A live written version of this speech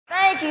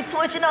make you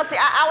twitch. You know, see,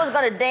 I was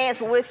gonna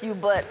dance with you,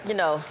 but, you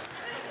know,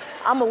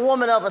 I'm a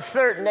woman of a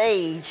certain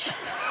age.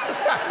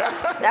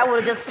 That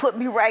would have just put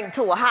me right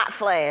into a hot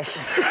flash.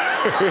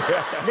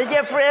 Then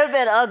your friend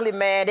been ugly,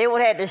 man. They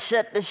would have had to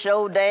shut the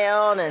show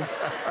down and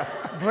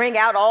bring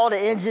out all the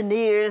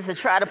engineers to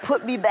try to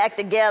put me back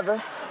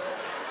together.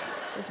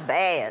 It's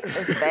bad.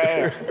 It's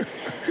bad.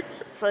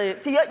 So,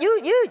 see,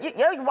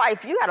 your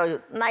wife, you got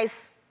a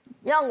nice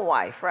young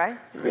wife, right?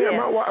 Yeah,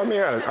 my wife, I mean,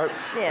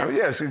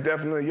 yeah, she's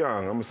definitely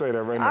young. I'm gonna say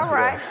that right now. All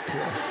right.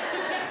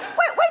 Yeah.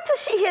 Wait till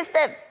she hits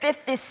that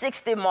 50,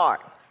 60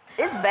 mark.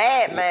 It's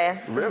bad,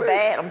 man. Really? It's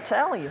bad, I'm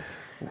telling you.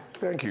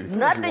 Thank you.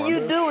 Nothing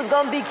you do is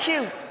gonna be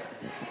cute.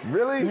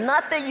 Really?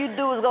 Nothing you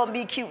do is gonna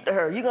be cute to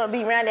her. You're gonna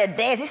be around there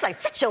dancing. She's like,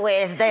 sit your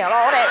ass down,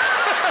 all that.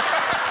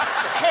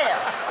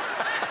 Hell.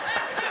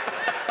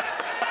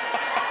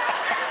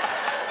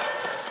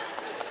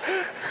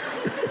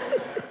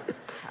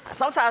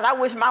 Sometimes I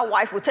wish my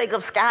wife would take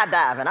up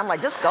skydiving. I'm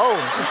like, just go,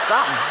 do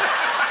something.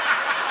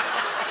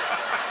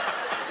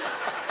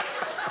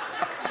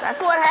 That's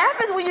what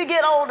happens when you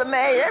get older,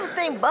 man.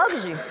 Everything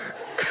bugs you.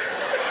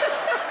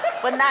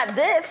 But not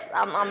this.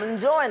 I'm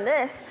enjoying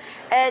this.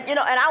 And, you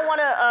know, and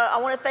I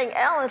wanna thank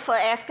Ellen for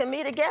asking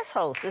me to guest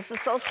host. This is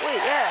so sweet,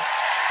 yeah.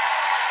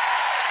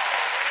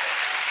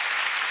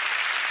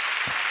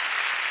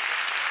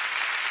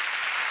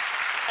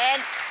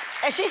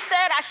 And she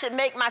said I should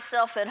make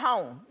myself at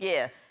home,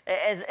 yeah.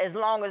 As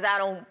long as I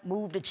don't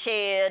move the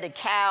chair, the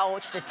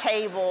couch, the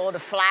table, the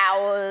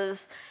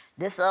flowers,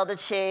 this other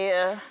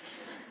chair.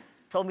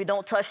 Told me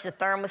don't touch the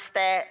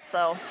thermostat,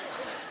 so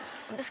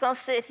I'm just gonna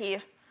sit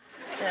here.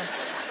 Yeah.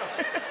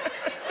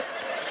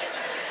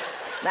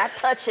 Not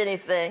touch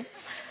anything.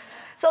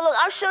 So look,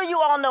 I'm sure you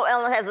all know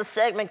Ellen has a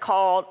segment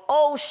called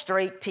Oh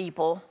Straight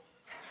People,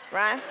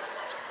 right?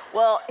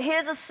 Well,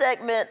 here's a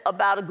segment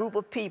about a group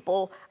of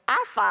people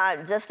I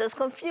find just as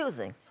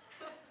confusing.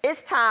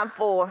 It's time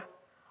for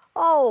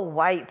Oh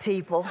White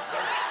People.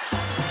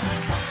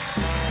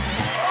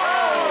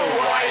 Oh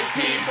White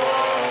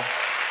People.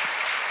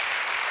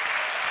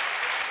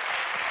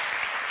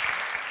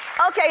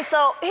 Okay,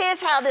 so here's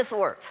how this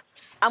works.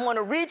 I'm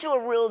gonna read you a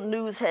real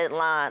news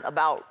headline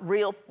about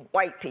real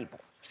white people.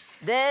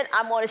 Then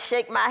I'm gonna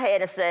shake my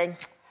head and say,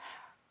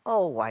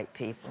 oh, white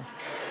people.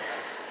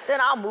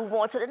 Then I'll move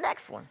on to the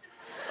next one,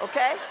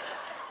 okay?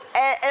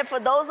 And for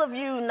those of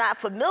you not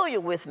familiar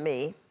with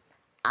me,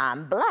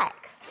 I'm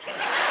black.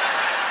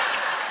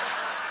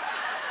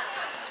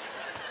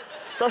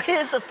 So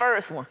here's the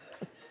first one.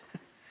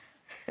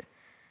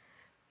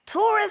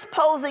 Tourist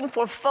posing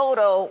for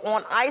photo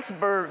on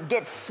iceberg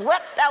gets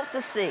swept out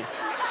to sea.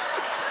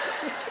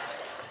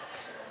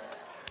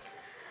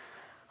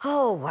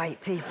 Oh,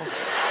 white people.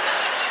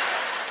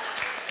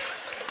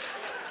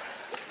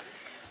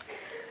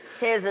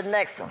 Here's the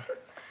next one.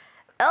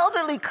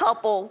 Elderly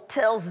couple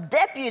tells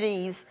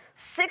deputies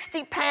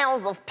 60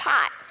 pounds of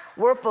pot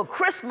were for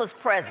Christmas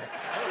presents.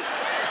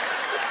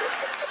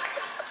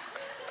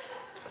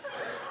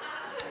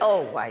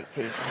 Oh, white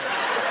people.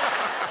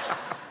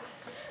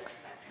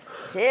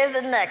 Here's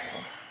the next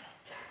one.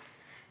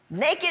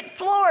 Naked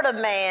Florida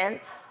man.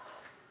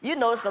 You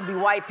know it's gonna be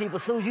white people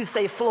as soon as you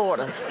say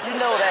Florida. You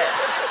know that.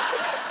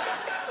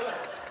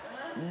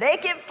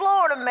 Naked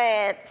Florida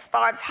man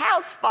starts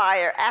house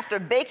fire after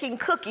baking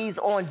cookies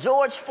on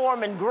George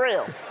Foreman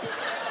grill.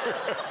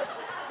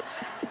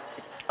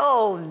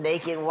 Oh,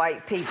 naked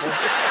white people.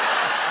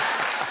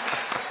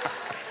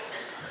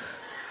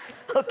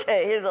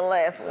 Okay, here's the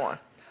last one.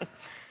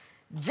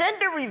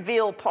 Gender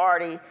reveal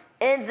party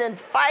ends in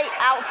fight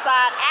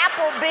outside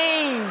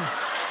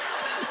Applebee's.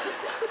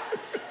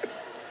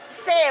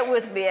 Say it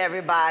with me,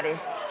 everybody.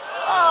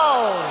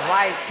 Oh,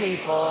 white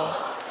people.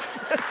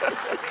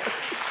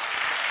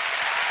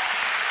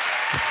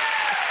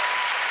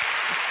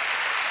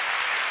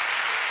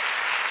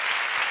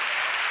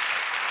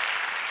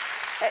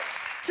 Hey,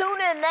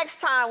 tune in next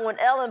time when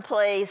Ellen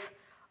plays,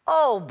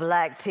 Oh,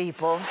 black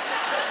people.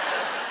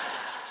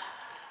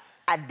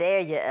 I dare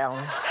you,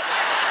 Ellen.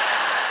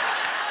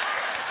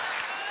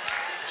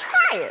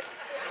 Try it.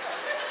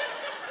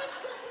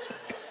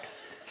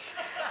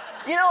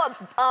 You know,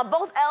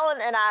 both Ellen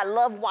and I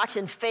love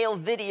watching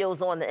failed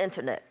videos on the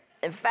internet.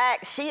 In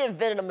fact, she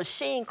invented a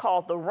machine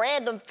called the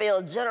Random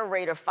Fail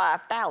Generator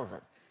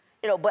 5000.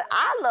 You know, but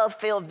I love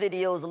failed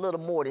videos a little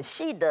more than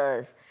she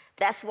does.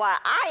 That's why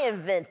I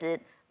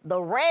invented the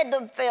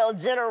Random Fail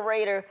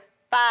Generator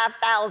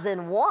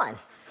 5001.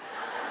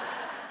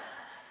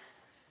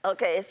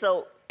 Okay,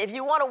 so if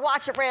you want to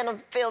watch a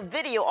random fail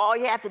video, all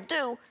you have to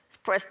do is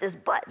press this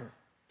button.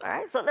 All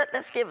right, so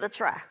let's give it a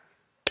try.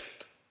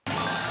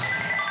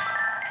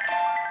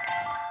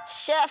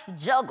 Chef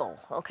Juggle.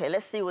 Okay,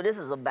 let's see what this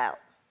is about.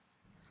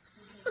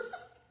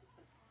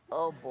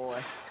 Oh, boy.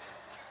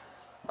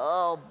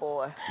 Oh,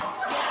 boy.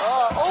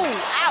 Oh,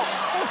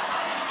 ouch.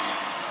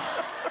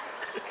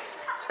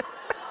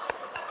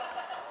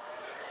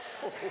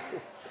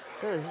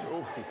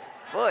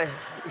 Boy,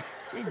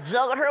 she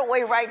juggled her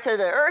way right to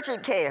the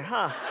urgent care,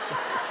 huh?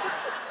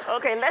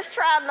 Okay, let's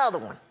try another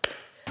one.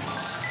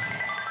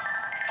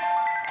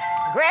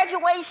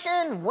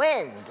 Graduation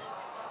wind.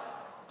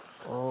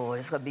 Oh,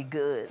 it's gonna be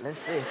good. Let's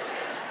see.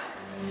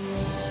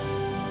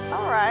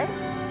 All right.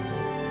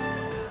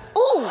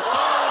 Ooh.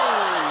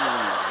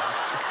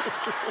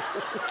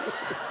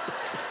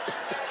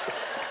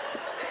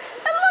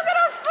 And look at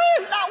her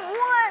face. Not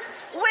one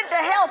went to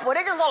help her.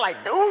 They just all like,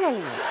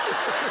 ooh.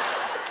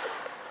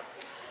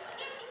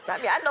 I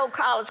mean, I know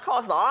college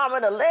costs an arm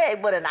and a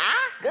leg, but an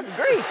eye? Good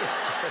grief.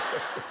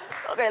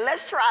 Okay,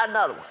 let's try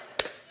another one.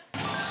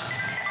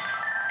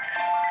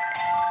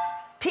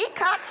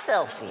 Peacock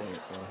selfie.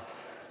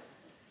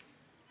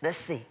 Let's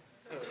see.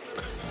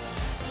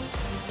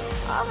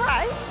 All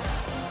right.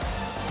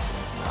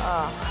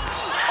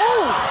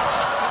 Ooh.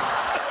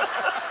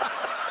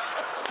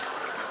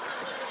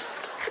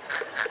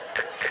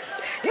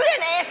 You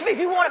didn't ask me if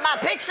you wanted my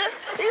picture.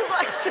 He's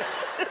like,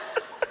 just...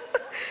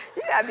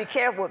 You gotta be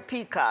careful with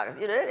peacocks.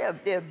 You know,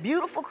 they're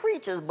beautiful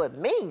creatures, but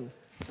mean.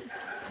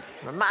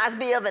 Reminds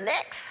me of an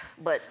ex,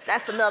 but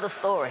that's another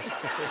story.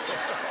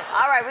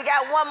 All right, we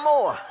got one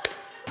more.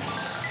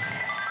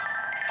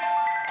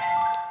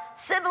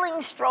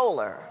 Sibling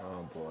stroller.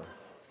 Oh, boy.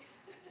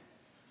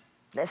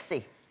 Let's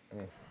see.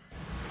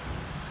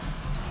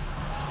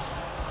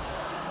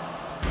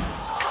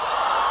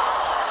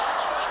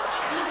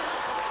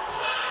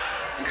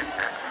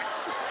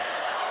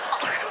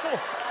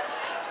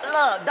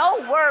 Look,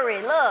 don't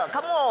worry. Look,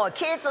 come on.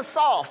 Kids are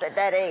soft at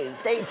that age.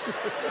 They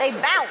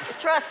bounce,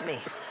 trust me.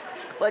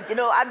 But, you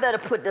know, I better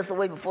put this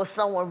away before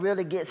someone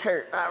really gets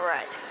hurt. All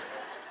right.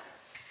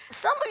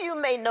 Some of you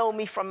may know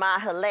me from my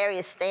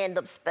hilarious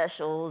stand-up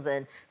specials,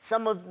 and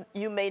some of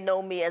you may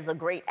know me as a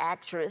great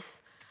actress.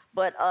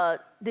 But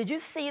did you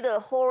see the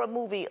horror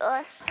movie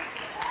Us?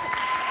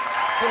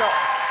 You know,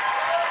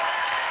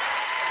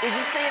 did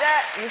you see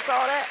that? You saw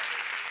that?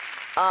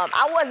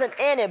 I wasn't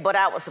in it, but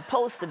I was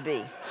supposed to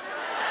be.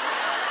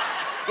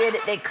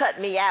 They cut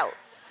me out.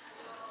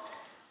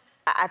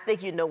 I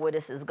think you know where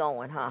this is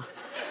going, huh?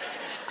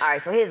 All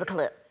right, so here's a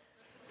clip.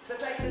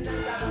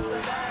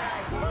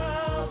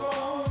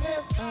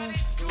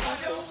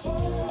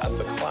 That's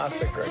a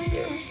classic right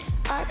there.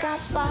 I got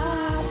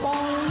 5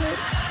 on it.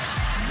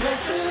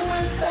 Messing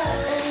with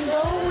that ain't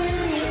no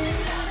way.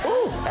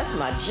 Ooh, that's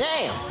my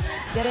jam.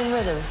 Get in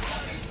rhythm.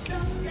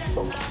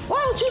 Why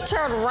don't you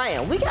turn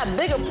around? We got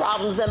bigger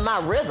problems than my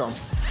rhythm.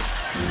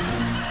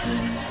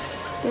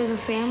 There's a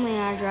family in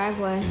our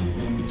driveway.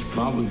 It's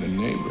probably the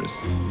neighbors.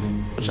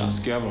 But y'all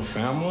scared of a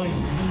family?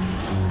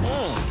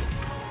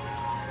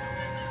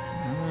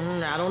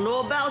 I don't know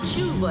about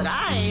you, but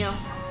I am.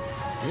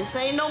 This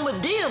ain't no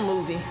Medea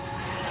movie.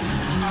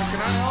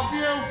 Can I help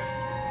you?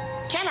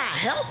 Can I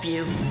help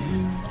you?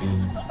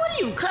 What are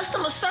you,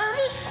 customer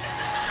service?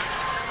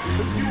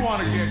 If you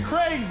want to get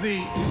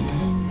crazy,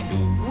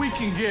 we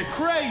can get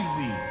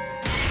crazy.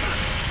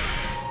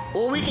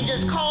 Or we can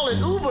just call an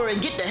Uber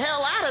and get the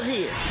hell out of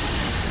here.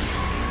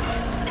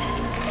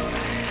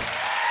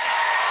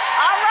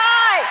 All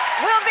right,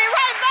 we'll be right